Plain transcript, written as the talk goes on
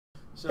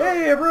So,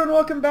 hey everyone,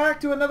 welcome back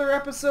to another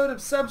episode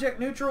of Subject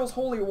Neutral's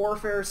Holy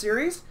Warfare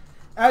series.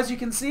 As you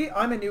can see,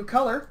 I'm a new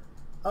color.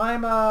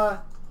 I'm,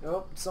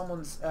 oh,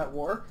 someone's at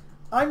war.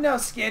 I'm now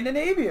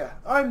Scandinavia.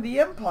 I'm the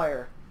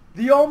Empire.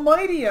 The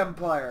Almighty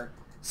Empire.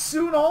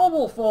 Soon all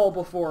will fall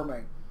before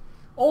me.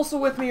 Also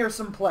with me are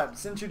some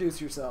plebs.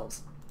 Introduce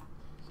yourselves.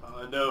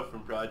 Hondo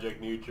from Project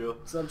Neutral.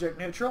 Subject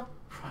Neutral?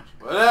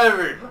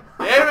 Whatever.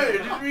 Damn it,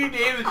 just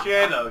rename the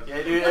channel,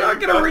 okay, dude? You're not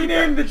going to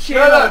rename the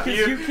channel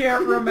because you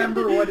can't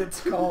remember what it's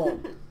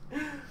called.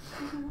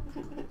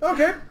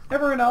 Okay,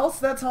 everyone else,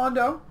 that's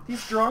Hondo.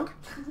 He's drunk.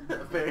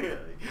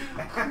 Apparently.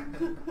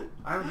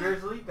 I'm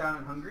Grizzly, down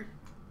in Hungary.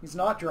 He's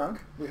not drunk,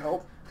 we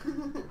hope.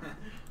 And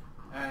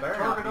Fair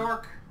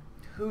Torkel,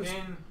 Who's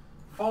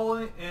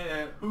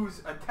who's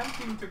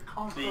attempting to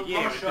conquer So you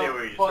can't even say where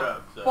Russia, he's but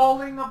from, so.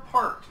 falling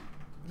apart.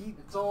 He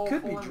It's all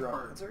could be falling drunk.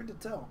 apart. It's hard to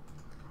tell.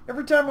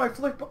 Every time I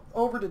flip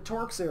over to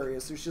Tork's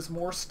areas, there's just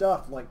more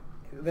stuff like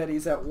that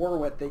he's at war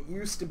with that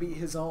used to be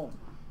his own.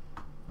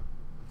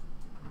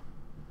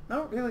 I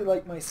don't really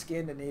like my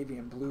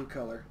Scandinavian blue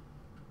color.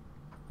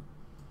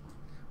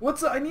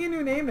 I need a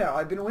new name now.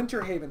 I've been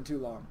Winterhaven too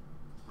long.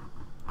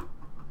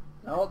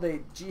 No,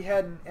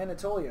 Jihad and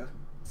Anatolia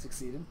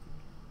succeeded.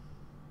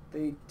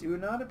 They do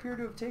not appear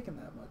to have taken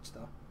that much,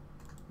 though.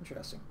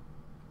 Interesting.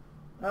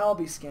 I'll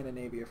be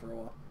Scandinavia for a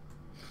while.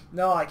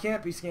 No, I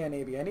can't be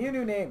Scandinavia. I need a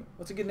new name.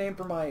 What's a good name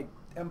for my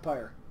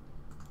empire?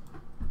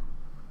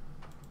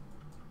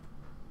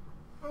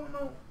 Oh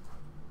no.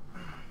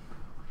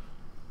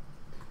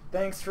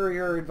 Thanks for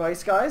your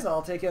advice, guys.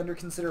 I'll take it under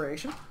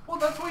consideration. Well,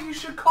 that's what you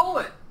should call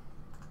it.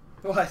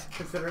 What?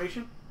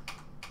 Consideration?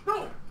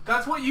 No,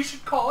 that's what you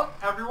should call it.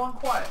 Everyone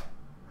quiet.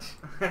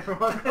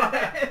 Everyone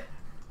quiet.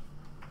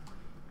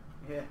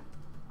 Yeah.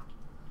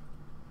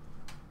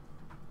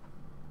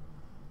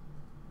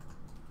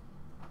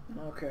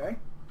 Okay.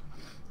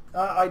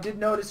 I did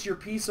notice your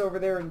piece over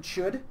there in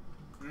Chud,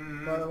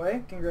 by the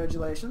way.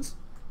 Congratulations.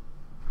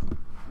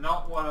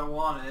 Not what I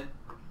wanted,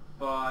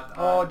 but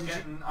Oh,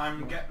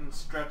 I'm getting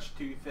stretched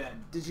too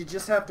thin. Did you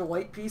just have to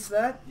white piece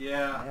that?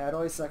 Yeah. Yeah, it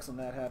always sucks when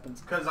that happens.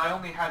 Because I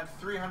only had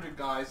 300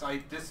 guys.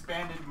 I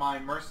disbanded my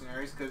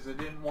mercenaries because I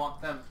didn't want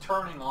them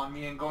turning on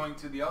me and going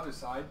to the other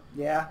side.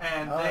 Yeah.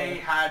 And Oh, they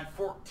yeah. had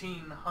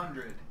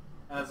 1,400.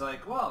 And I was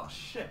like, well,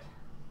 shit.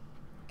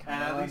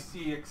 And at least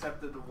he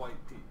accepted the white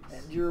piece.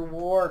 End your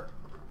war.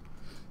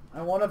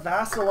 I want to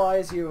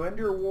vassalize you. End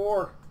your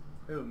war.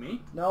 Who,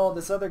 me? No,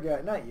 this other guy.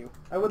 Not you.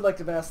 I would like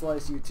to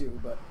vassalize you too,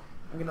 but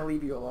I'm going to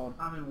leave you alone.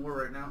 I'm in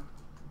war right now.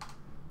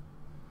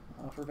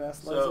 For So,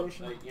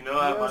 vassalization? like, you know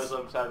how Yes.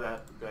 Muslims have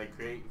that like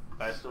great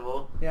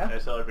festival Yeah.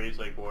 that celebrates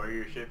like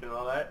warriorship and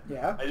all that?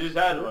 Yeah. I just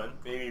had one,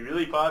 made me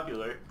really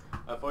popular.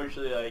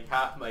 Unfortunately, like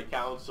half my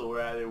council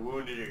were either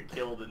wounded or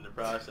killed in the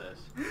process.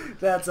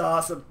 That's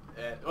awesome.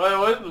 And, well,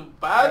 it wasn't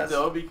bad Yes.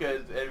 though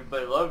because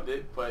everybody loved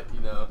it, but you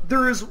know.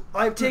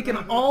 I've taken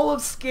all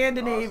of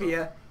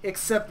Scandinavia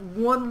except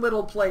one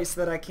little place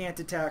that I can't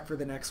attack for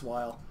the next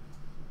while.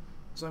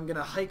 So I'm going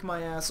to hike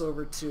my ass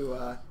over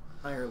to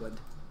Ireland.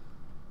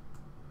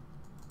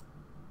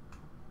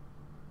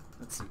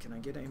 Let's see, can I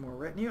get any more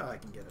retinue? Oh, I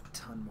can get a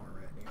ton more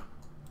retinue.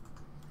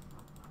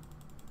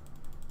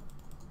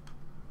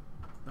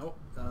 Nope,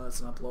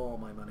 let's not blow all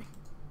my money.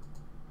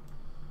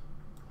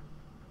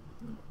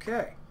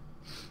 Okay.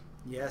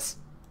 Yes.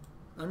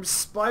 I'm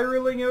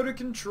spiraling out of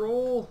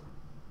control.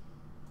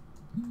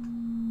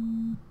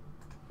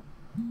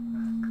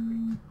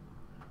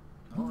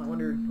 Oh, I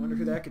wonder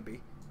who that could be.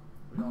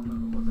 We all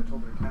know what I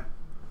told her cat.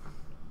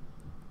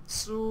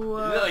 So,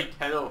 Isn't it like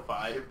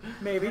 10:05?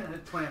 maybe.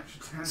 20 after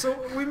 10.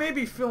 So, we may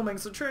be filming,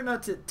 so try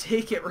not to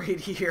take it right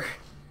here.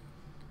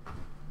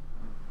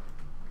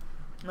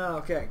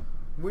 Okay.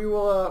 We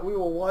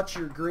will watch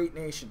your great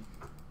nation.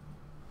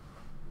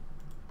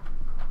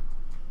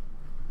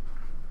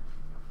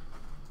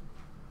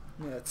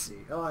 Let's see.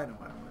 Oh, I know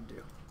what I want to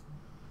do.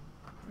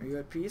 Are you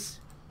at peace?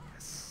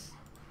 Yes.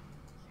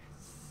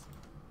 Yes.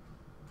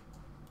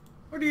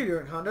 What are you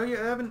doing, Hondo?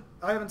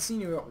 I haven't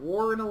seen you at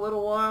war in a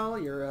little while.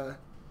 You're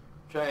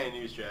Trying a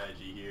new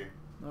strategy here.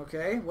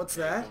 okay. What's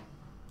that?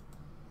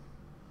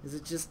 Is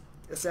it just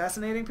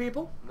assassinating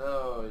people?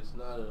 No, it's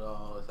not at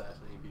all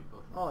assassinating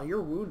people. Oh,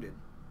 you're wounded.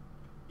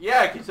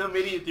 Yeah, because some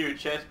idiot threw a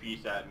chest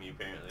piece at me,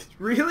 apparently.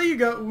 Really? You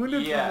got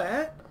wounded Yeah, from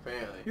that?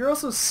 apparently. You're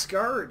also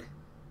scarred.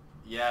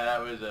 Yeah, that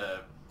was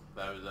a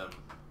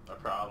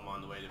problem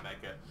on the way to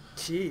Mecca.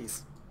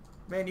 Jeez.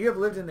 Man, you have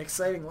lived an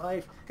exciting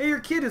life. Hey, your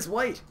kid is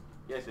white.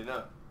 Yes, I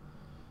know.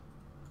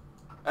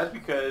 That's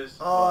because...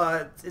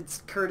 Oh,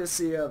 it's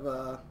courtesy of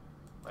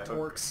my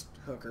Tork's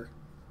hooker.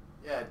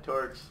 Yeah,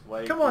 Tork's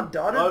wife. Come on,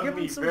 daughter, loved give him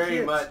me some very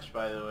kids. much,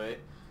 by the way.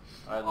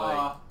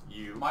 Unlike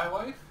you. My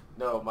wife?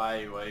 No,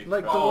 my wife.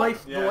 Like the Oh,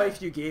 wife, yeah. the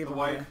wife you gave The him.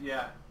 wife,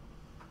 yeah.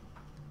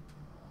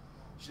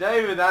 She's not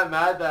even that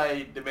mad that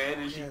I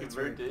demanded she Yeah, that's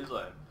convert to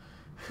Islam.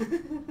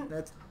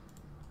 That's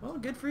well,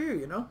 good for you,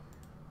 you know.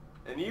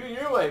 And even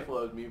your wife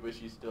loves me, but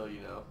she's still, you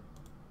know,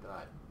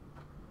 not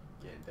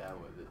getting down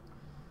with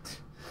it.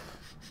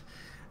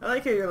 I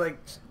like how you're like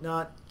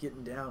not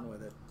getting down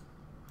with it.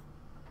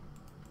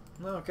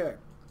 Okay.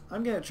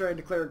 I'm going to try and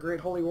declare a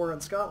great holy war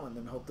on Scotland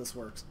and hope this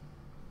works.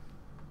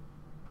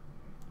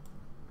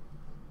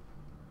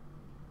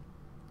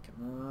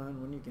 Come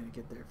on, when are you going to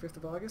get there? 5th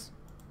of August?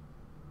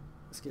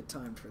 Let's get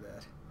timed for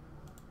that.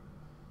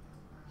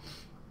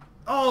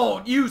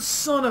 Oh, you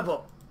son of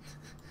a...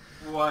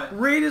 What?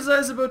 Right as I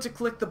was about to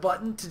click the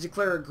button to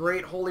declare a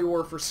great holy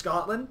war for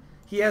Scotland,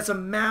 he has a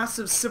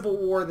massive civil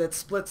war that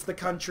splits the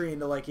country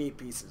into like 8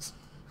 pieces.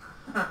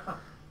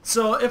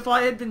 So if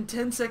I had been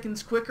 10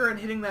 seconds quicker on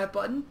hitting that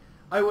button,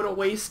 I would have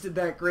wasted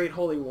that great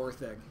holy war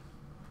thing.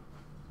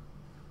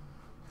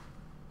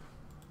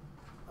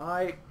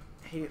 I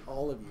hate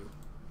all of you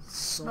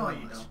so much.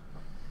 You don't.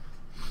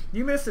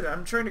 You missed it.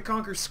 I'm trying to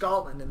conquer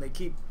Scotland and they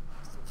keep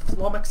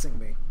flummoxing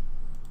me.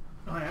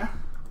 Oh yeah?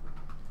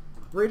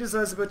 Right as I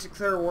was about to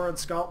declare war on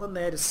Scotland,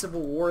 they had a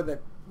civil war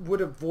that would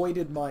have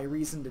voided my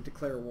reason to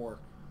declare war.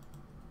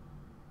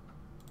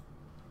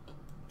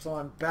 So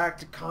I'm back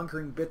to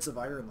conquering bits of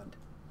Ireland.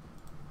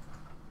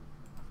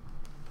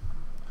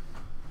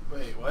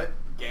 Wait, what?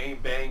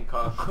 Gangbang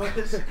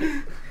conquest?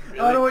 Really? I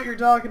don't know what you're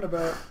talking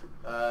about.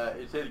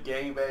 It said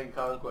gangbang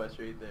conquest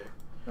right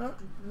there.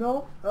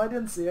 No, I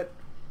didn't see it.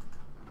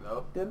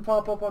 No? Didn't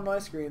pop up on my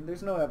screen.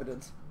 There's no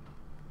evidence.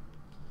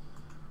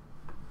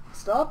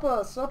 Stop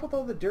with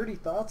all the dirty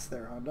thoughts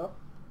there, Hondo.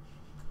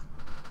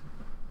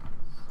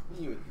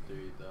 You with the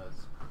dirty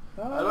thoughts.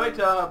 How do I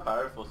tell how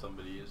powerful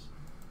somebody is?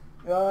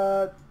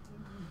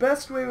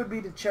 Best way would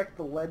be to check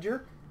the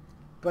ledger,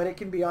 but it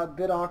can be a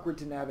bit awkward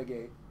to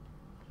navigate.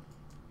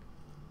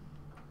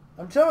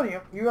 I'm telling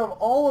you, you have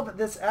all of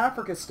this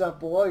Africa stuff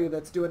below you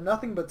that's doing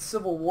nothing but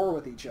civil war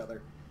with each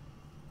other.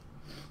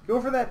 Go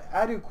for that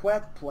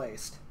Aduquet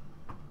placed.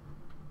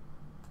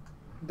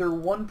 They're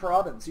one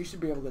province. You should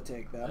be able to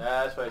take them.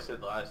 Yeah, that's what I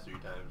said the last 3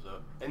 times, though.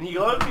 And he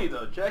loves me,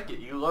 though. Check it.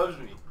 He loves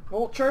me.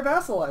 Well, try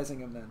vassalizing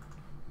him then.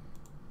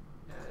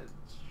 Yeah,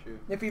 it's true.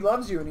 If he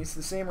loves you and he's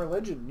the same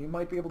religion, you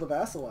might be able to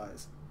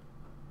vassalize.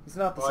 He's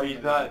not the Well, same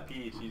he's not at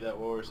religion. peace. He's at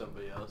war with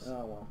somebody else.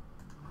 Oh, well.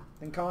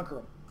 Then conquer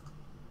him.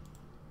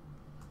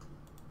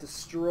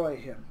 Destroy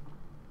him.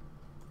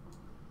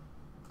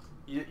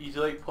 He's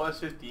like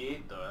plus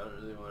 58, though. I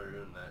don't really want to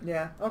ruin that.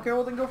 Yeah. Okay,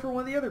 well then go for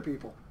one of the other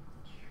people.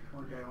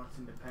 One guy wants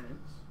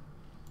independence.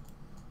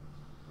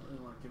 I don't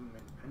really want to give him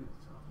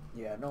independence,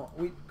 though. Yeah, no,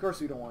 of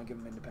course we don't want to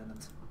give him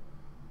independence.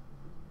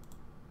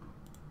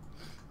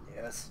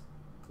 Yes.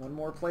 One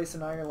more place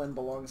in Ireland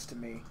belongs to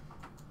me.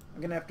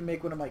 I'm gonna have to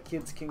make one of my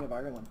kids King of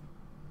Ireland.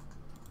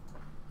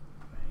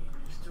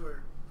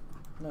 Stewart.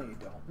 No, you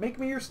don't. Make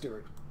me your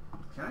steward.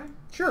 Can I?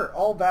 Sure,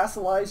 I'll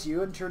vassalize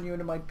you and turn you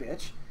into my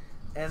bitch,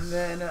 and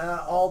then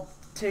I'll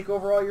take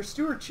over all your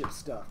stewardship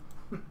stuff.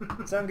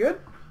 Sound good?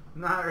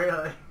 Not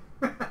really.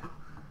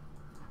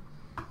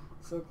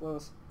 So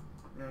close.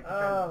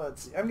 Yeah,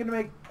 Let's see. I'm gonna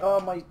make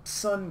my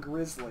son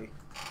Grizzly,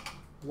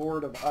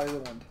 Lord of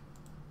Ireland.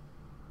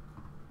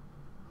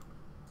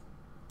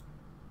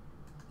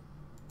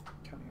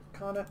 County of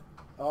Connaught.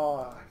 Oh,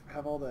 I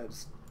have all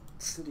those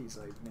cities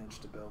I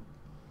managed to build.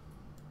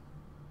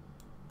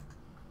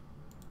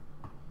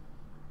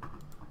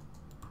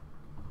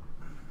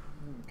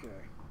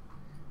 Okay.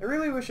 I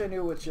really wish I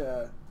knew which,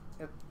 or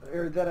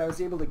that I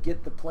was able to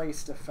get the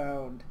place to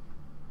found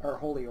our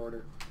holy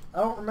order. I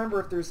don't remember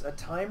if there's a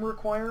time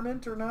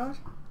requirement or not.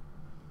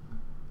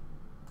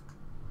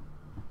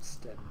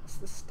 Stettin. Is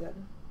this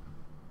Stettin?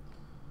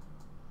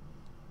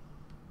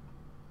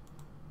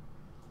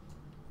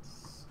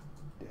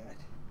 Stet.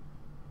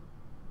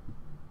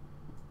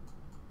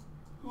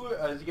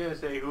 I was gonna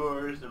say who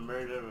orders the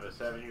murder of a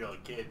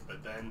 7-year-old kid,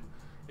 but then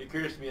it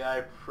occurs to me that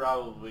I've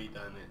probably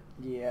done it.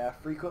 Yeah,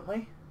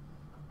 frequently.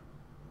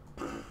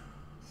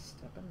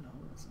 Steppin? No,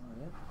 that's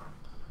not it.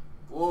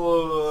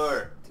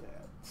 War!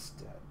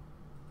 Stet.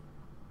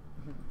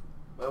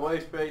 My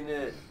wife's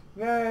pregnant.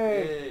 Yay!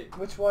 Yay.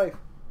 Which wife?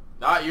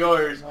 Not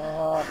yours.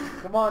 Oh,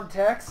 come on,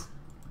 Tex.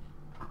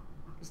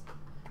 Just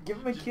give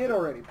him a kid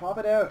already. Pop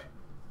it out.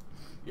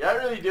 You're not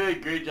really doing a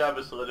great job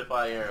of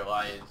solidifying our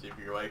alliance if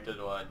your wife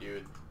doesn't want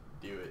to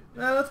do it.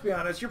 Now, let's be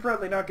honest. You're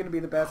probably not going to be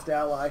the best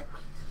ally.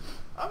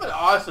 I'm an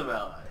awesome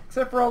ally.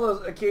 Except for all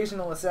those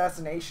occasional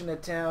assassination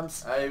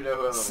attempts, I don't even know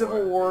who I'm at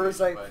civil war with. wars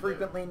You I find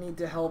frequently need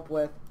to help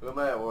with. Who am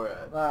I at war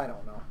at? I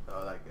don't know.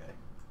 Oh, that guy.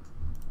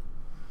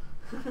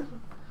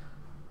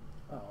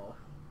 Oh.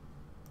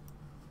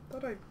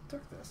 Thought I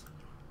took this.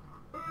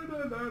 Oh,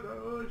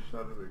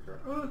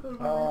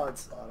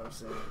 it's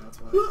auto-saving, that's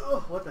why.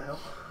 Oh, what the hell?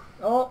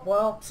 Oh,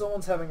 well,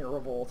 someone's having a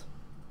revolt.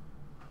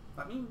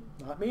 Not me.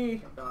 Not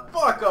me.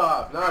 Fuck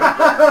off! No,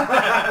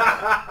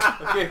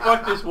 okay,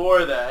 fuck this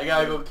war then. I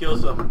gotta go kill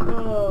some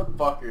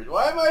fuckers.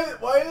 Why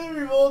are they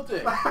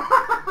revolting?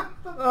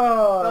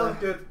 Oh, That was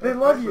good. They That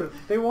was love priceless. you.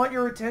 They want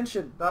your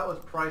attention. That was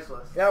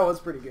priceless. Yeah, it was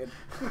pretty good.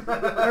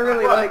 I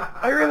really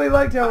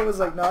liked how it was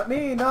like, not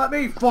me,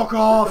 fuck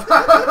off.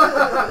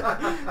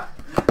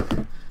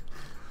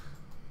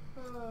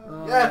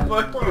 Yeah,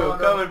 fuck you. I'm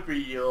coming for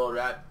you, you little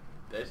rat.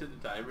 Did I set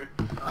the timer?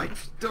 I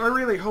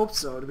really hope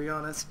so, to be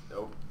honest.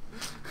 Nope.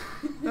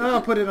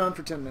 I'll put it on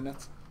for 10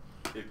 minutes.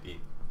 15.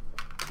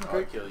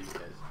 I'll kill you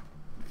guys.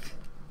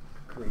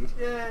 Great.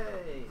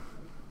 Yay!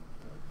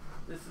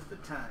 This is the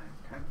time.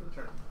 Time for the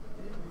tournament.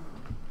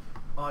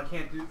 Oh, I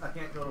can't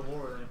go to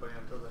war with anybody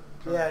until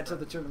the Yeah, until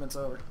the tournament's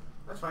over.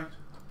 That's fine.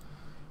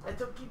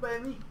 That's okay by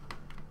me.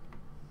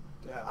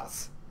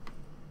 Yes.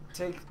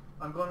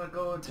 I'm gonna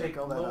go and Take take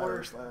all that Lord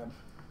Irish land.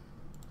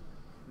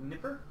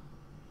 Nipper.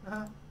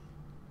 Uh-huh.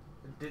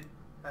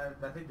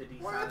 I think the D.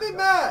 Why are they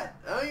mad?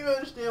 I don't even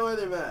understand why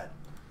they're mad.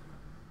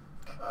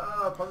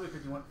 Probably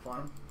because you went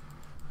farm.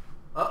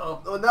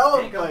 Uh-oh. Oh, now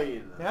I'm Gankom.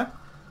 fighting them. Yeah?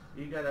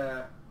 You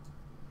gotta...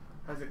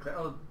 How's it clear?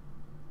 Oh,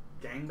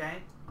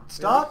 gangbang?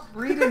 Stop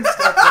reading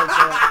stuff like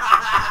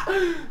that.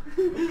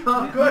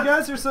 Oh, You good.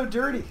 guys are so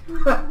dirty.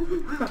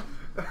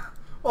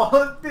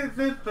 Well,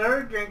 this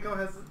third Gankom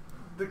has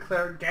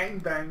declared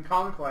gangbang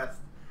conquest.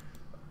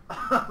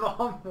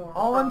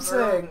 All I'm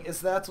saying is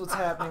that's what's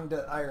happening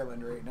to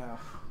Ireland right now.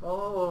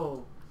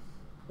 Oh,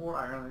 poor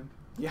Ireland.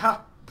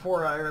 Yeah,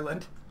 poor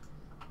Ireland.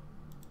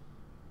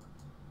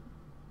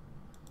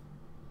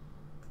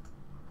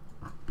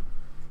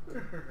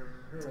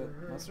 Is it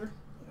mustard?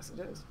 Yes, it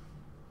is.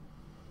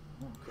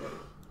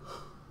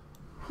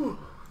 Okay.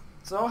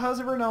 So, how's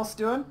everyone else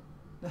doing?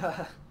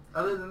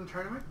 Other than the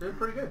tournament, they're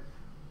pretty good.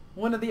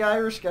 One of the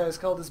Irish guys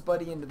called his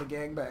buddy into the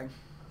gangbang.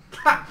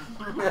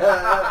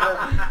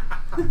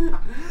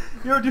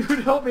 Yo, dude,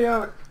 help me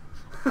out.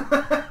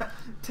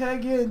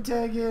 Tag in,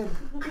 tag in.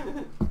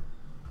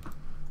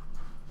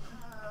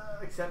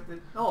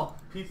 Accepted. Oh,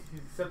 peace.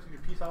 He's accepted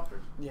your peace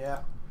offers.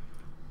 Yeah.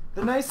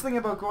 The nice thing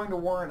about going to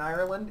war in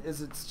Ireland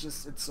is it's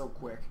so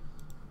quick.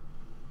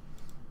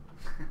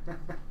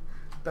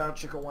 Bow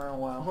chicka wow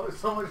wow. Oh,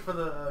 so much for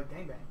the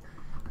gangbang.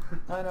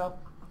 I know.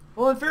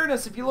 Well, in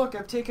fairness, if you look,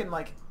 I've taken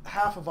like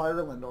half of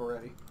Ireland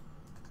already.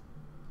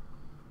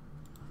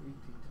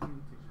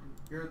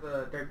 You're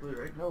the dark blue,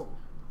 right? No.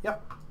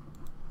 Yep.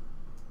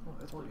 Oh,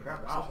 that's Holy pretty crap.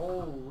 impressive.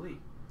 Holy.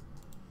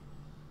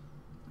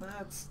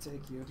 Let's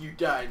take you. You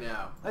die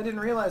now. I didn't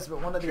realize,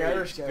 but one of the Trade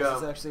Irish guys scum.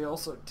 has actually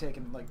also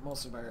taken like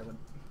most of Ireland.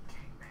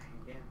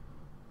 Gangbang again.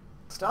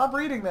 Stop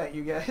reading that,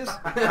 you guys.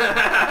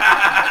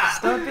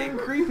 Stop being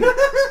creepy.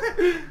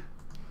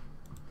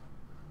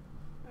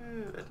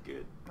 That's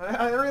good.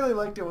 I really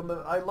liked it when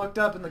I looked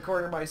up in the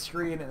corner of my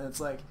screen and it's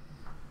like,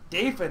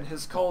 Dathan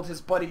has called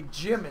his buddy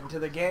Jim into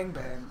the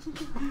gangbang.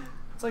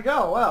 It's like,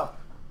 oh, well,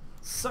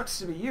 sucks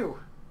to be you.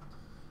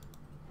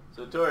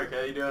 So, Tork,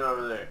 how you doing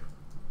over there?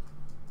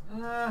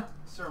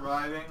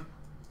 Surviving.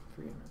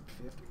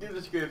 350. Good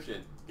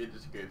description. Good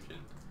description.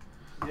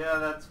 Yeah,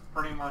 that's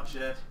pretty much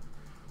it.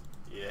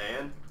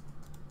 And?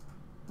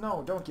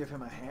 No, don't give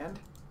him a hand.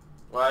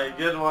 Why, you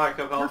didn't want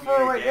to come You're help far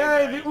you away.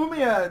 again, Hey, the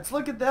Umayyads,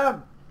 look at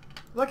them.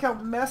 Look how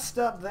messed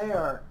up they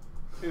are.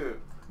 Who?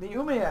 The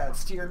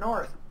Umayyads to your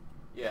north.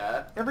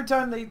 Yeah. Every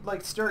time they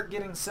like start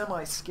getting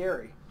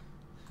semi-scary.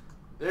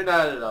 They're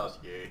not at all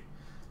scary.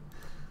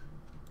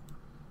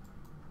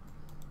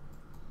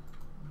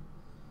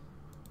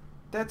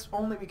 That's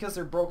only because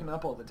they're broken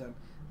up all the time.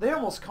 They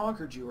almost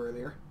conquered you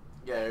earlier.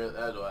 Yeah, that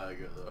was a while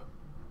ago, though.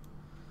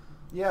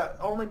 Yeah,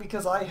 only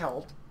because I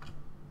helped.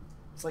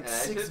 It's like And I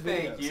 6 said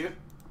videos. thank you.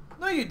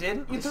 No, you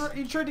didn't.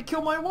 You tried to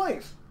kill my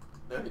wife.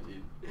 No, I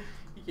didn't.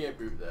 You can't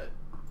prove that.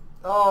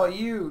 Oh,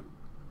 you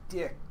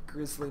dick,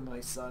 Grizzly, my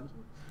son.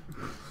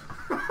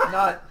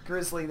 Not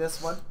Grizzly,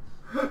 this one.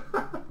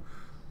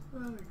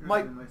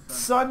 My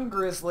son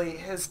Grizzly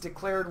has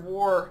declared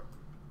war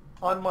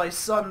on my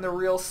son, the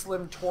real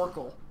Slim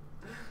Torkel,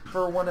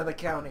 for one of the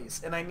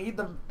counties, and I need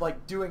them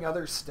like doing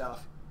other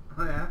stuff.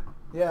 Oh, yeah?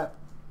 Yeah.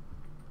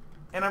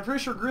 And I'm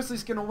pretty sure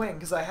Grizzly's gonna win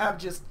because I have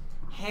just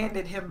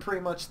handed him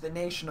pretty much the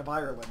nation of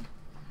Ireland.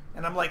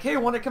 And I'm like, hey,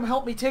 want to come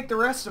help me take the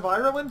rest of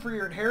Ireland for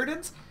your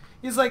inheritance?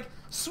 He's like,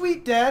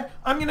 sweet, Dad,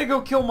 I'm gonna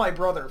go kill my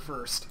brother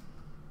first.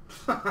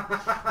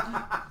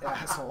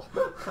 Asshole.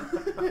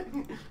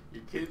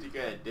 Your kids are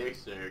kind of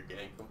dicks there,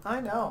 Gankom.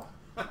 I know.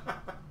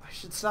 I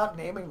should stop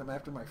naming them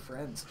after my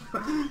friends.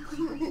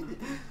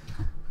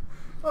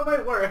 Well, it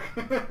might work.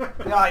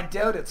 Yeah, I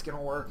doubt it's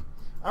gonna work.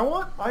 I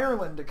want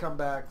Ireland to come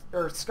back,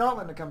 or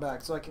Scotland to come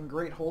back, so I can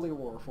Great Holy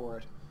War for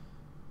it.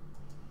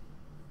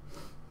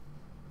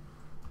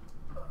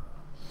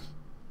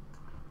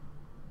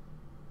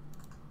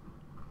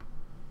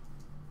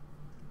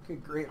 Okay,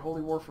 Great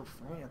Holy War for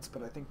France,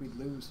 but I think we'd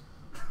lose.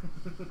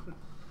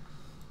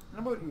 How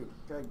about you?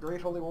 Got a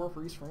Great Holy War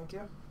for East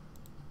Francia?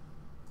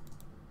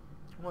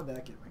 What would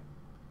that give me?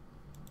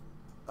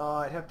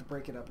 I'd have to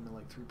break it up into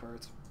like 3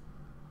 parts.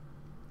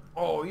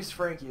 Oh, East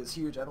Francia is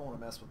huge. I don't want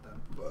to mess with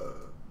them.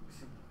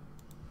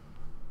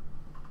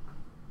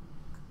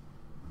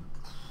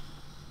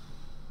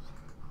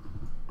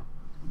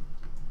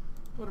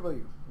 What about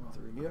you,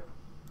 Lotharingia?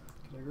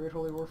 Can I Great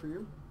Holy War for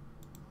you?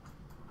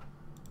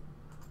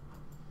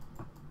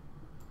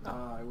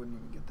 I wouldn't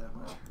even get that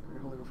much.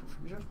 Great Holy War for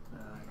Frisia?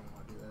 I don't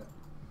want to do that.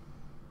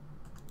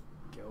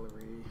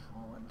 Gallery,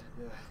 Holland.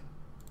 Yeah.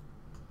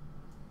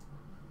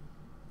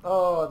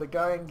 Oh, the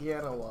guy in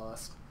Guyana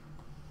lost.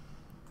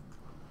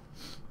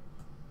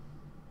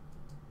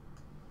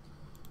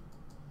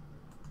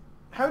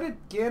 how did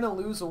Ghana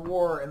lose a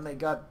war and they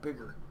got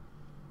bigger?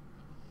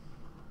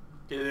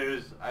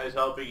 I was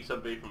helping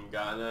somebody from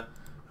Ghana,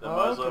 the Oh,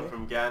 Muslim okay.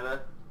 from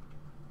Ghana,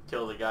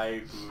 kill the guy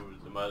who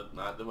was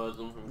not the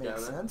Muslim from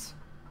Makes Ghana. sense.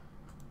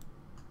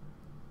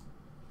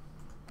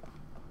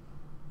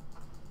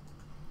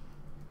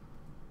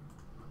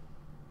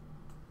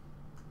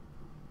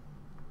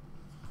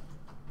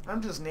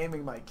 I'm just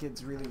naming my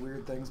kids really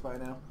weird things by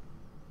now.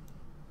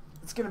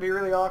 It's going to be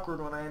really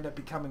awkward when I end up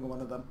becoming one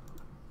of them.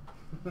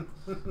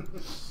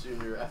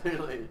 Sooner rather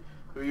than later.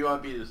 Who you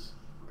want to be this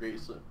Great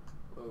Slim?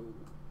 Whoa.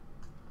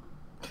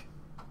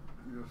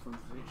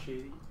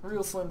 Shady.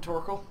 Real Slim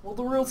Torkel. Will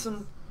the real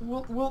Slim...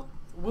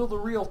 Will the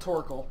real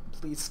Torkel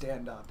please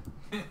stand up?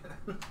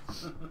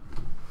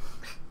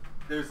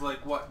 There's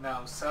like, what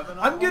now, 7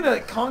 of I'm them?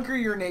 gonna conquer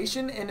your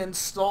nation and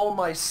install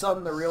my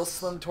son, the real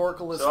Slim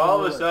Torkel, as So all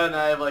of a ruler. sudden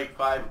I have like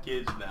 5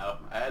 kids now.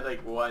 I had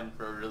like 1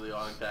 for a really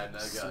long time. Now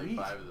I've got like Sweet.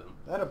 5 of them.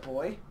 That a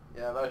boy?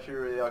 Yeah, I'm not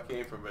sure where they all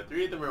came from, but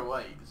 3 of them are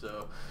white,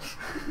 so...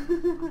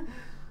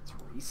 It's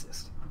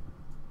racist.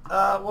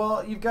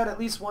 Well, you've got at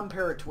least 1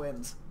 pair of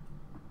twins.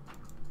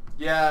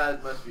 Yeah,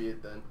 that must be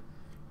it then.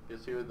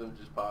 Because 2 of them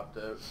just popped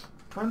out.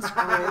 Prince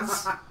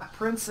Grizz,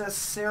 Princess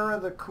Sarah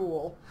the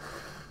Cool,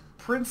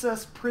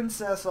 Princess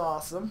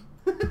Awesome,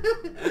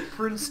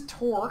 Prince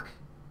Tork,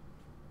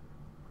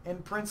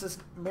 and Princess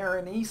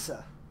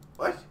Marinisa.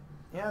 What?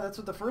 Yeah, that's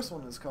what the first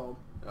one is called.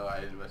 Oh,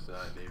 I must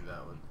not name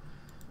that one.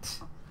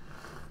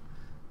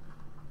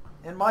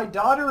 And my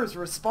daughter is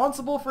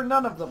responsible for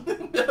none of them.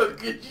 No,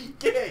 because she's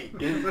gay.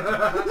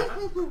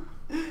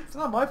 It's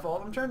not my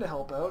fault. I'm trying to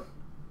help out.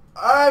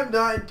 I'm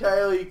not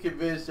entirely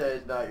convinced that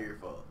it's not your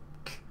fault.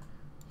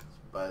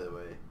 By the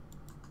way.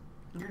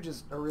 You're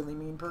just a really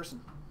mean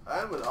person.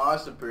 I'm an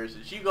awesome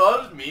person. She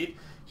loves me.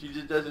 She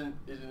just isn't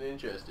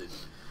interested.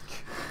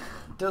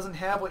 Doesn't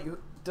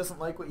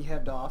like what you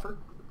have to offer.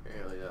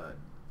 Apparently not.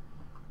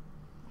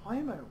 Why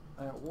am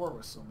I at war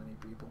with so many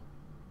people?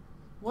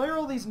 Why are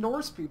all these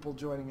Norse people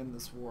joining in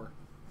this war?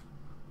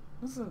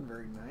 This isn't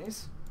very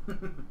nice.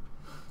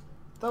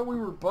 Thought we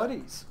were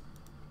buddies.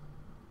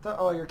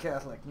 Oh, you're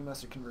Catholic. You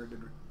must have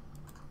converted.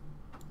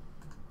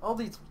 All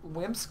these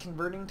wimps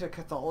converting to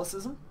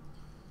Catholicism?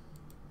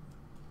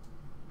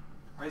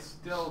 I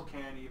still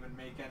can't even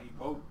make any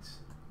boats.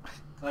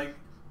 Like,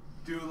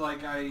 do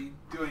I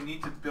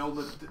need to build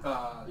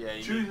a Yeah,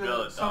 you choose need to build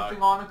a dock.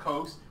 something on a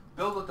coast,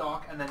 build a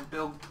dock, and then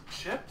build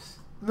ships?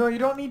 No, you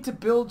don't need to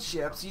build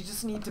ships. You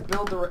just need to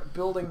build the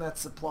building that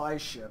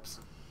supplies ships.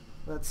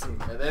 Let's see.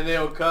 And then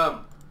they'll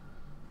come.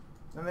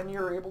 And then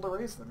you're able to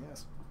raise them,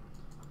 yes.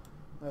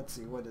 Let's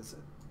see, what is it?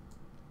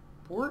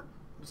 Port?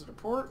 Is it a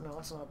port? No,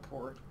 it's not a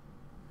port.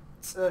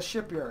 It's a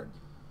shipyard.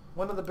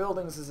 One of the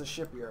buildings is a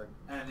shipyard.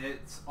 And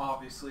it's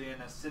obviously in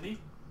a city?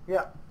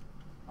 Yeah.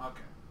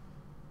 Okay.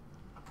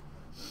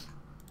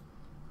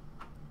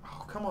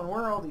 Oh, come on, where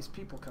are all these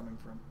people coming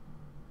from?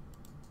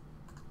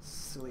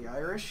 Silly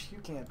Irish, you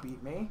can't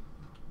beat me.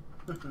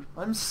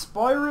 I'm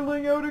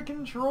spiraling out of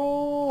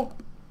control!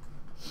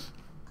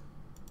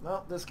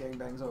 Well, this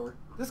gangbang's over.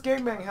 This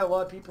gangbang had a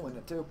lot of people in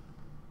it, too.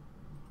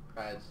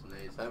 That's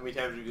nice. How many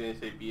times are you going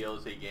to be able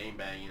to say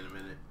gangbang in a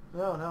minute?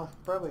 No,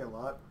 probably a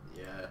lot.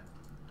 Yeah.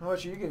 How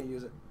much are you going to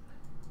use it?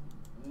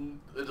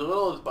 As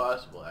little as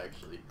possible,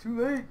 actually. Too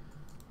late.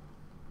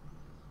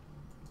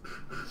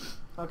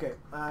 Okay,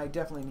 I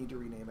definitely need to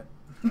rename it.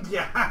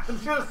 Yeah,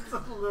 just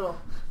a little.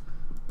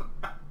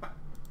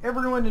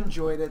 Everyone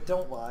enjoyed it,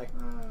 don't lie.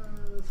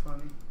 That's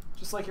funny.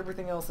 Just like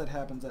everything else that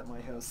happens at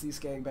my house, these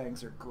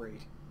gangbangs are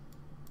great.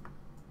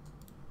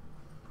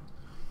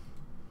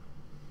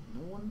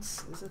 No one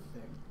says a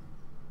thing.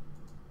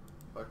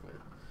 Fuck man.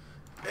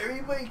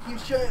 Everybody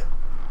keeps trying to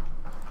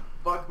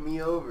fuck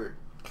me over.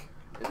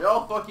 And they're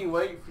all fucking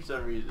white for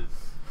some reason.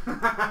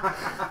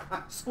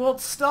 Well,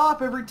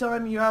 stop every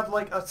time you have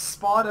like a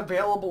spot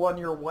available on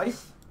your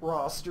wife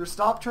roster.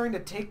 Stop trying to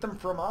take them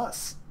from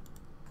us.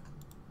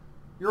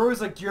 You're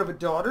always like, do you have a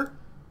daughter?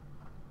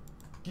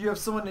 Do you have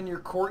someone in your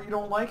court you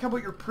don't like? How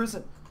about your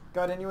prison?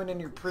 Got anyone in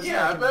your prison?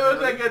 Yeah, I can but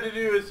what's marry? that got to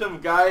do with some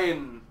guy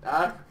in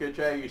Africa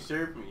trying to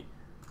usurp me?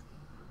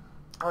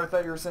 Oh, I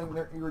thought you were saying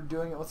that you were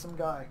doing it with some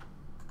guy.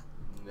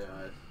 No,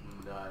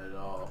 that's not at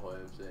all what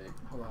I'm saying.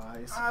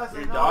 Lies.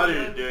 Your daughter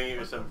is doing it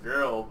with some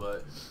girl,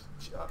 but...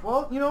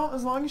 Well, you know,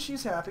 as long as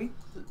she's happy.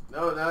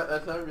 No,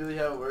 that's not really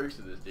how it works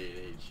in this day and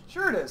age.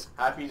 Sure it is.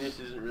 Happiness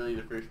isn't really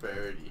the first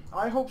priority.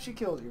 I hope she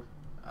kills you.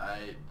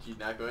 She's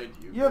not going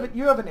to.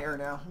 You have an heir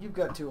now. You've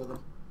got 2 of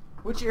them.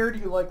 Which heir do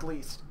you like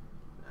least?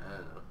 I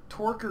don't know.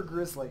 Tork or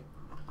Grizzly?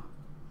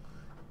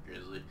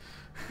 Grizzly.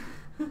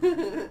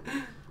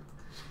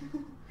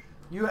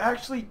 You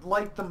actually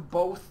like them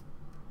both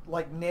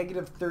like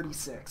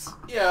 -36.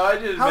 Yeah, I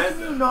just How meant can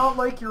you them. not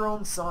like your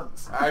own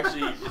sons?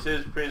 Actually, it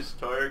says Prince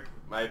Tork.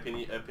 My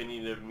opinion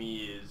of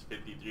me is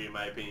 53.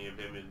 My opinion of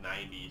him is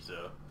 90.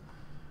 So.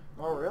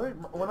 Oh really?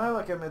 When I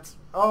look at him, it's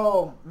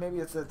oh maybe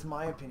it's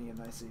my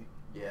opinion. I see.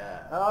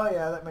 Yeah. Oh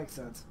yeah, that makes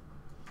sense.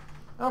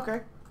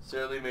 Okay.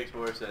 Certainly makes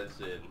more sense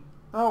than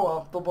Oh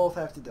well, they'll both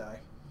have to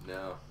die.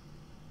 no.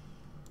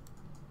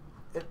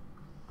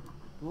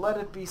 Let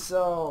it be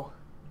so.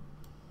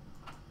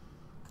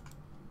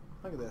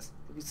 Look at this.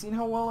 Have you seen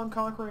how well I'm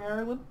conquering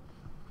Ireland?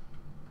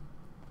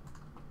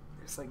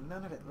 There's like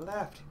none of it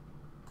left.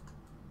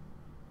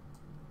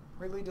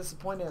 Really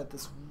disappointed at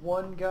this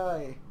one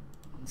guy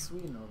in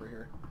Sweden over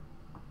here.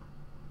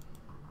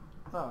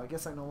 Oh, I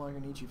guess I no longer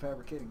need you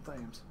fabricating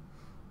flames.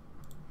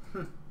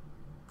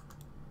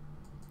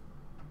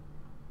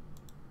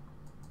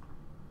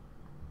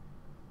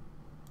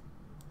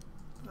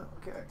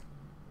 Okay.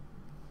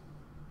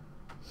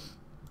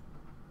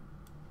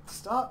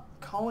 Stop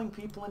calling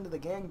people into the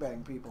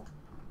gangbang, people.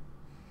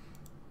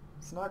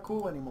 It's not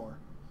cool anymore.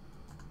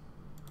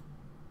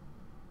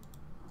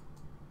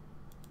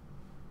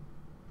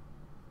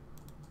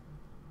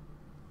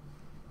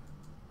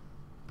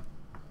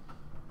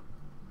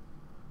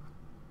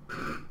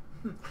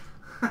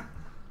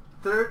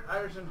 Third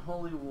Irish and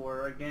Holy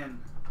War again.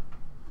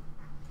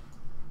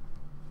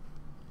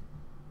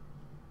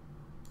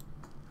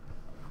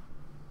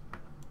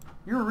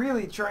 You're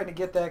really trying to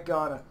get that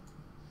Ghana.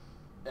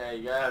 Yeah,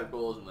 you gotta have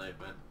goals in life,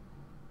 man.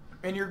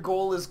 And your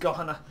goal is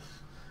Ghana.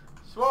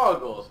 Small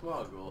goal,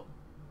 small goal.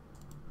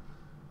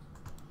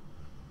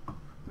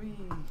 Whee.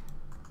 Might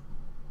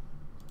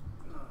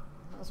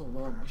as well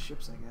lower my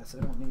ships, I guess. I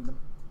don't need them.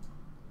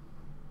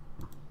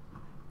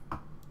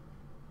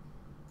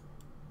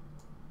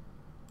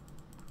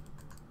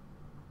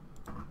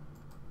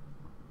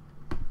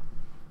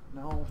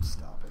 No,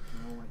 stop it.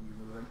 I don't want you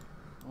moving.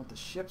 I want the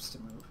ships to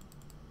move.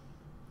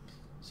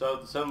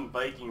 So some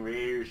Viking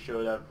raiders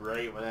showed up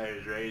right when I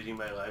was raising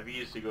my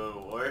levies to go to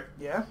war.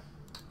 Yeah?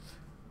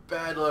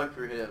 Bad luck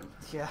for him.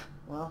 Yeah,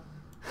 well,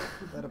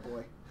 that a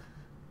boy.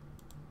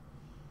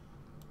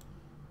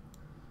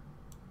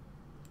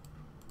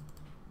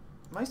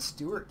 My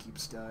steward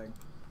keeps dying.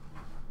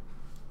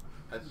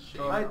 That's a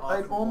shame.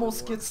 I'd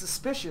almost get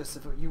suspicious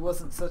if you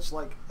wasn't such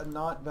like a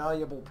not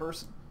valuable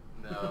person.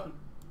 No.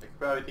 I could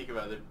probably think of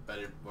other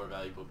better, more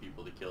valuable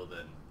people to kill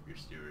than your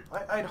steward.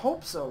 I'd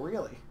hope so,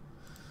 really.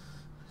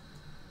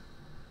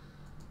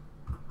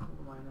 What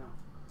am I now?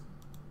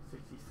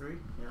 63?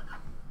 Yeah.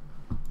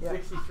 Yeah.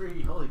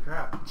 63, holy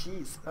crap.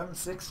 Jeez, I'm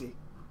 60.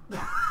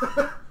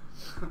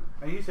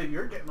 And you said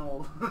you're getting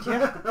old.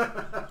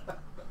 Yeah.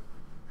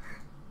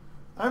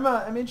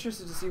 I'm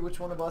interested to see which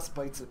one of us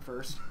bites it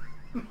first.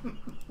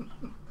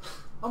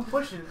 I'm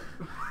pushing it.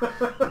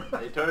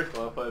 Hey Torkel,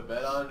 I'll put a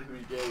bet on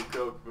who's getting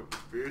killed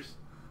first.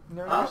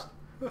 No, First?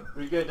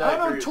 Who's gonna die I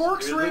don't know, first?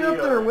 Tork's Grizzly right up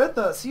there or- with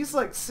us. He's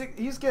like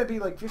he's gotta be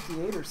like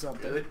 58 or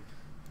something. Really?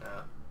 No.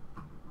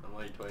 I'm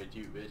only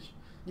 22, bitch.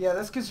 Yeah,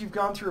 that's because you've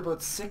gone through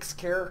about 6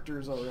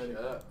 characters already.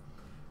 Shut up.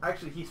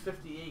 Actually, he's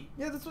 58.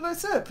 Yeah, that's what I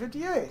said,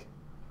 58.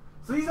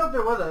 So he's up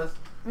there with us.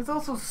 He's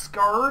also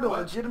scarred, a What?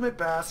 legitimate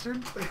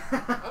bastard.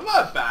 I'm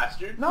not a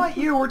bastard. Not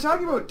you, we're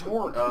talking about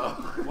Tork. Oh.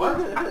 What?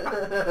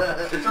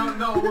 No,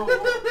 no, whoa,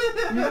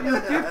 whoa. You're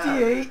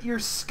 58, you're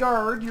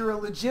scarred, you're a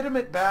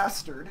legitimate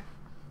bastard.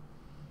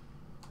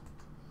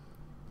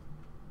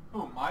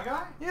 Who, my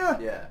guy? Yeah,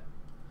 Yeah.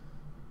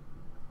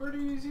 Where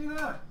do you see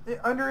that?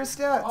 under his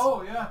stats.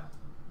 Oh, yeah.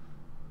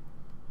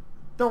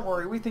 Don't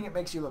worry, we think it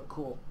makes you look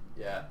cool.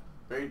 Yeah.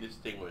 Very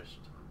distinguished.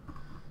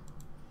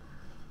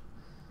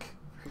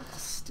 Very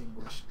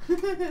distinguished.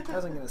 I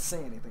wasn't going to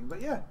say anything,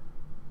 but yeah.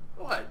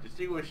 What?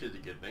 Distinguished is a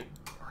good thing.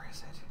 Or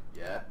is it?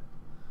 Yeah.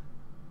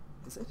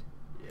 Is it?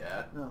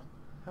 Yeah. No.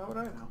 How would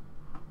I know?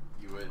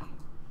 You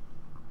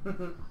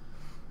wouldn't.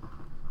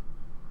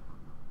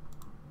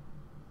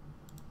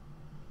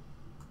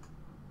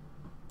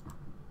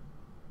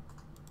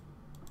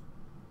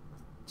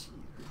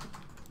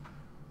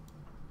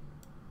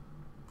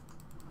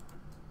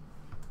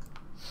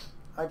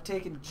 I've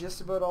taken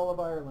just about all of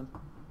Ireland.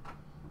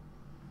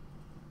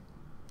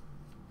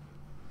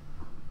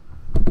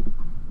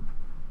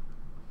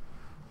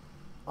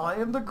 I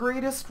am the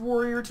greatest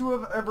warrior to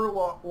have ever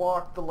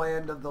walked the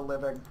land of the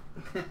living.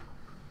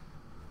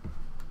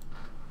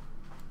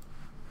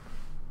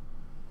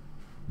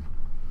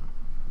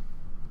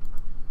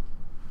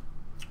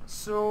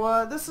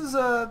 So this has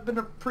been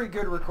a pretty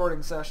good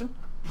recording session.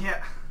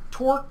 Yeah.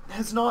 Torque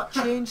has not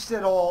changed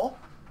at all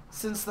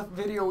since the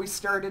video we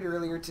started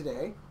earlier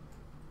today.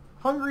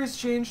 Hungary's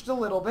changed a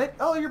little bit.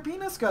 Oh, your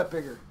penis got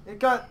bigger. It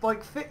got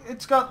like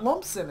it's got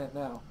lumps in it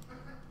now.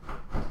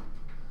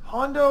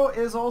 Hondo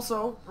is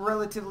also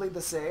relatively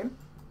the same.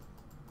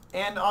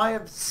 And I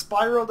have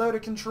spiraled out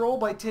of control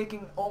by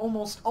taking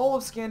almost all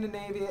of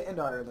Scandinavia and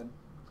Ireland.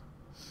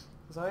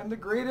 Because I am the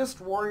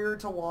greatest warrior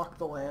to walk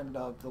the land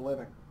of the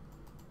living.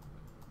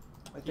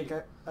 I think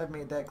I've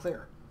made that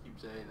clear. Keep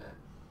saying that.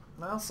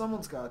 Well,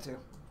 someone's got to.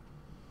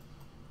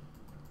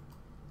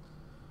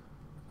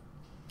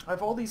 I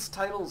have all these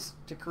titles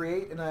to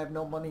create and I have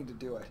no money to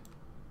do it.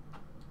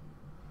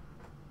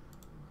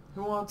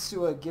 Who wants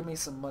to give me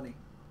some money?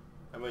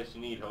 How much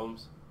you need,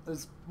 Holmes?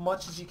 As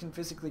much as you can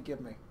physically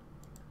give me.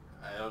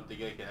 I don't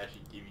think I can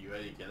actually give you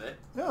any, can I?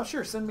 No,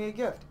 sure, send me a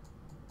gift.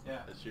 Yeah.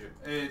 That's true.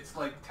 It's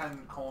like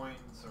 10 coins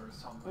or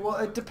something. Well,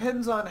 it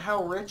depends on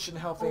how rich and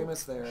how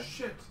famous they are.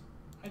 Shit.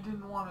 I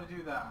didn't want to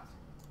do that.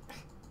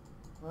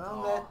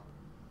 Well,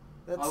 Aw.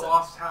 That's I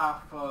lost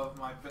half of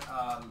my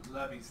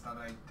levies that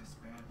I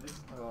disbanded.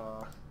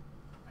 I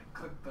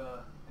clicked the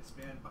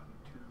disband button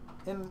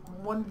too. in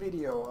one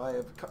video, I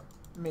have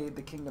made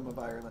the Kingdom of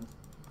Ireland.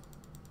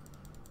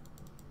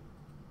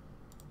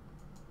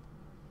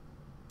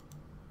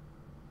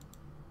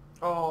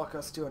 Oh, it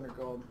costs 200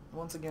 gold.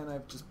 Once again,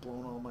 I've just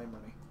blown all my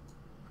money.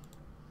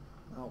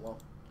 Oh well.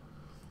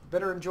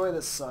 Better enjoy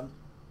this, son.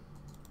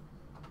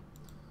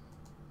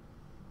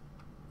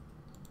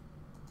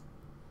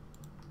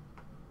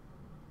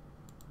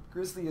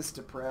 Grizzly is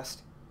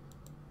depressed.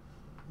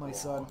 My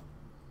son.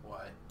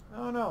 Why? I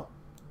don't know.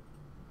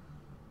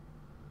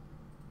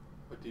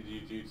 What did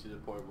you do to the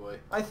poor boy?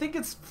 I think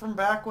it's from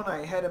back when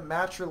I had him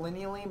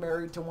matrilineally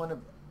married to one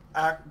of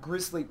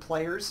Grizzly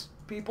players'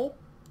 people.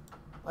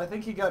 I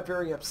think he got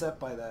very upset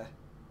by that.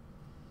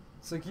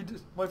 It's like,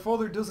 my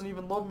father doesn't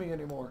even love me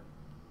anymore.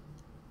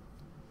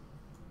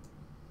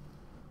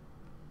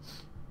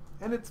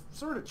 And it's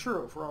sort of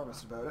true, if we're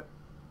honest about it.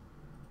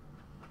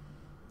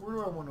 Where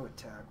do I want to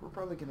attack? We're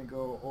probably going to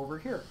go over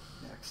here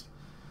next.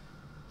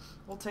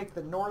 We'll take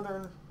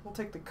we'll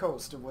take the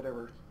coast of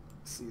whatever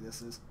sea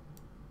this is.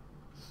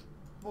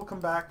 We'll come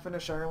back,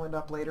 finish Ireland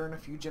up later in a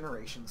few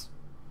generations.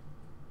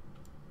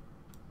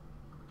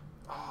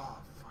 Oh,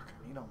 fuck,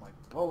 I need all my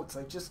boats.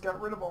 I just got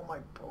rid of all my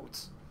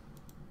boats.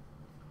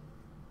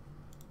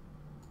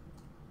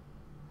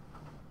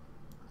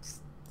 This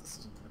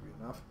isn't going to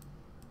be enough.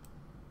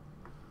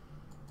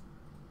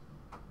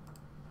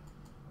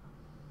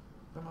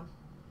 Come on.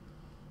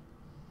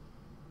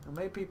 How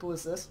many people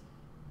is this?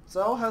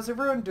 So, how's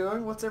everyone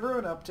doing? What's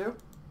everyone up to?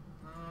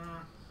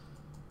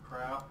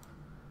 Crap.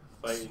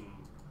 Fighting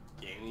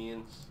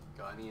Ganians?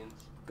 Ghanaians?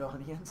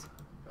 Ghanaians?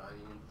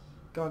 Ghanaians?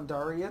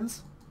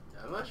 Gondarians?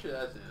 Yeah, I'm not sure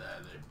that's it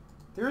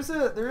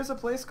either. There is a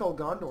place called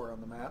Gondor on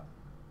the map.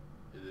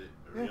 Is it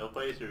a real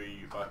place or are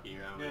you fucking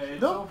around Yeah, with it's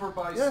shit? No. over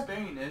by Yeah.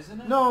 Spain,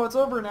 isn't it? No, it's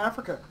over in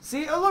Africa.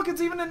 See, oh look,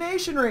 it's even a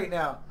nation right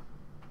now.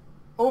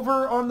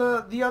 Over on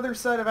the other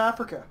side of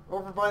Africa.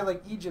 Over by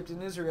like Egypt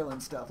and Israel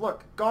and stuff.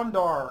 Look,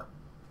 Gondar.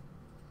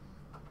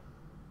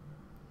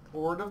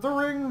 Lord of the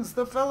Rings,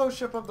 the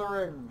Fellowship of the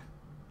Ring.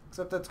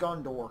 Except that's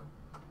Gondor.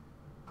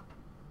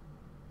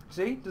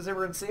 See? Does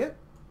everyone see it?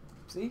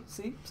 See?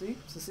 See? See?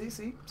 See?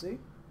 See? See?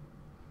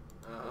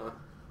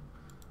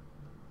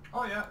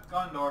 Oh yeah,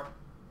 Gondor.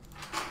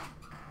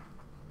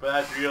 But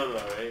that's real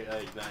though, right?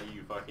 Like, not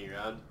you fucking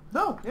around?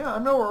 No, yeah,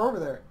 I'm nowhere over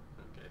there.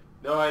 Okay.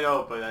 No, I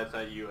know, but that's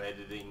not you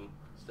editing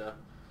stuff?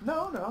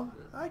 No,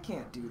 I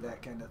can't do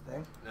that kind of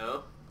thing.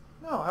 No?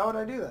 No, how would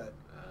I do that?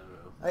 I don't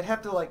know. I'd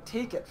have to, like,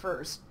 take it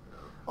first. No.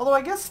 Although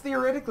I guess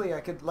theoretically I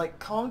could, like,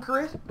 conquer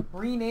it,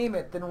 rename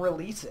it, then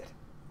release it.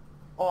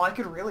 Oh, I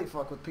could really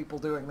fuck with people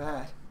doing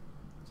that.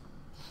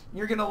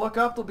 You're gonna look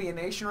up, there'll be a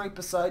nation right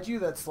beside you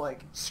that's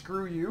like,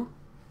 screw you.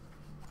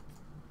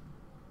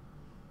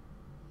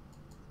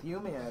 The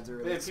Umayyads are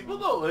really Man, people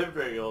don't live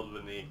very old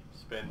when they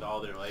spend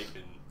all their life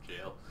in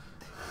jail.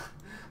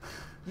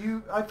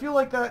 I feel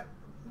like that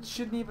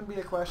shouldn't even be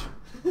a question.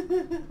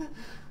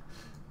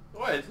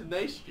 What? It's a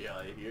nice jail,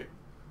 I hear.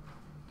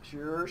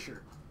 Sure.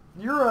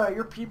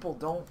 Your people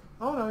don't...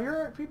 Oh no,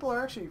 your people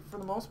are actually, for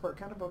the most part,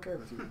 kind of okay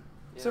with you.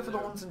 Except for the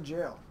ones in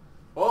jail.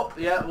 Well,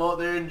 yeah, well,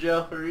 they're in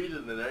jail for a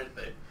reason then, aren't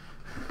they?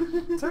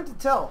 It's hard to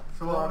tell.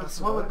 So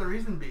what would the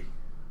reason be?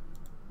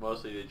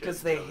 Mostly they try Because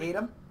to they kill me. hate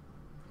him?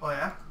 Oh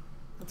yeah?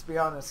 Let's be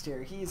honest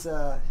here. He's,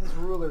 his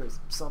ruler is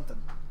something.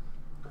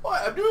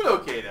 What? I'm doing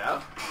okay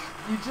now.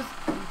 You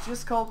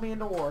just called me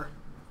into war.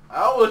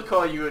 I always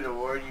call you in a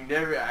war and you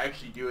never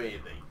actually do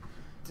anything.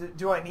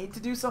 Do I need to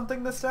do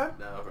something this time?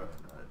 No, probably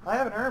not. I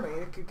have an army.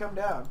 It could come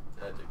down.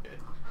 That's okay.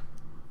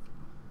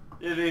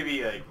 Yeah,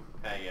 maybe, like,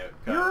 hang out.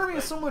 Your army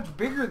like, is so much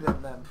bigger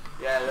than them.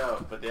 Yeah, I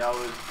know, but they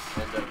always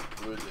end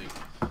up losing.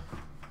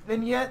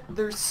 And yet,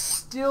 they're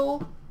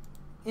still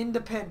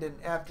independent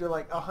after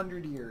like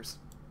 100 years.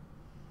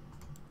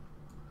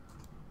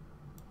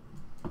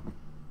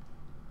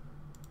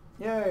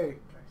 Yay!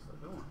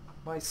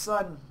 My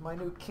son, my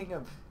new king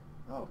of...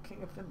 Oh,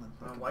 king of Finland.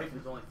 My wife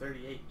is only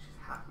 38.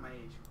 She's half my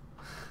age.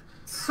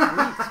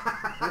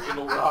 Sweet.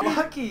 It'll rock.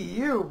 Lucky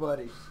you,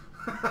 buddy.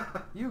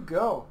 You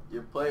go.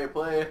 You play.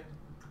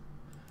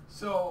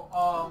 So,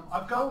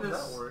 I've got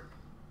this.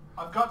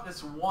 I've got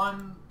this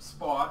one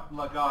spot,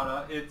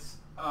 Lagata. It's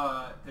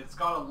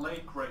got a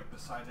lake right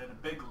beside it, a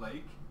big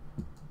lake.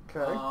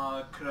 Okay.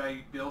 Could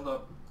I build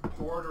a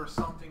port or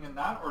something in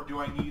that, or do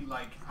I need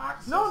like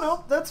access?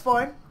 No, that's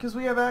fine, because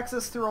we have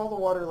access through all the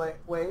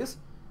waterways.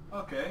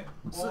 Okay.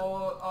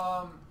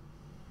 So-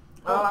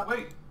 Well,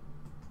 wait.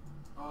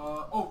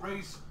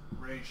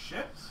 Raise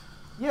ships.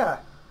 Yeah.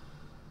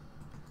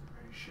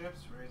 Raise ships.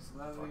 Raise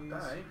levies.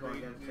 Fuck that, I ain't going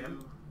create against new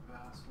him.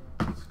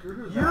 vassals.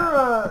 Screw that.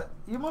 You're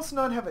you must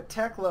not have a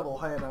tech level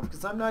high enough,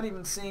 because I'm not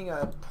even seeing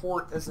a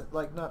port as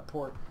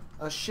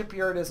a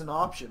shipyard as an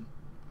option.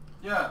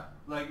 Yeah,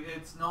 like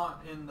it's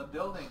not in the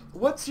building.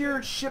 What's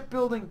your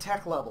shipbuilding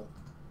tech level?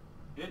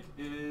 It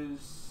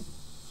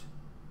is,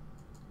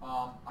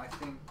 I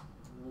think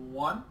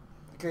 1.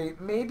 Okay,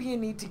 maybe you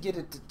need to get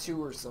it to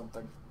 2 or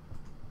something.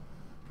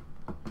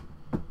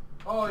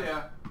 Oh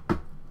yeah.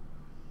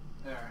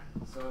 There.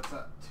 So it's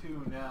at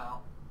 2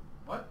 now.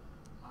 What?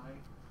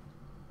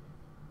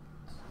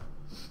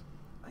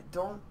 I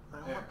don't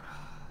There.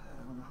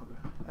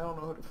 I don't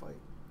know who to fight.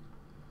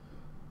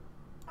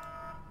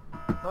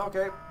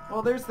 Okay,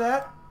 well there's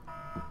that.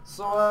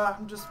 So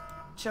I'm just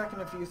checking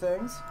a few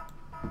things.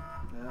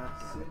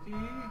 City.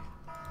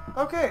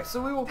 Okay,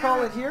 so we will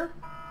call it here.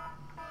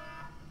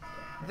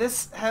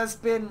 This has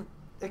been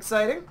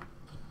exciting.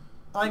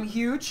 I'm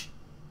huge.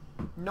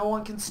 No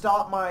one can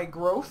stop my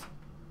growth,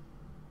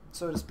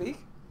 so to speak.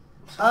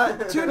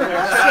 Tune in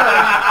next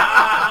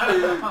time.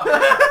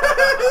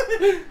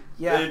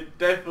 Yeah. It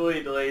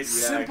definitely delayed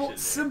reaction.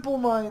 Simple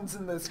minds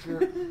in this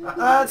group.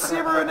 See you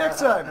everyone next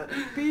time.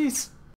 Peace.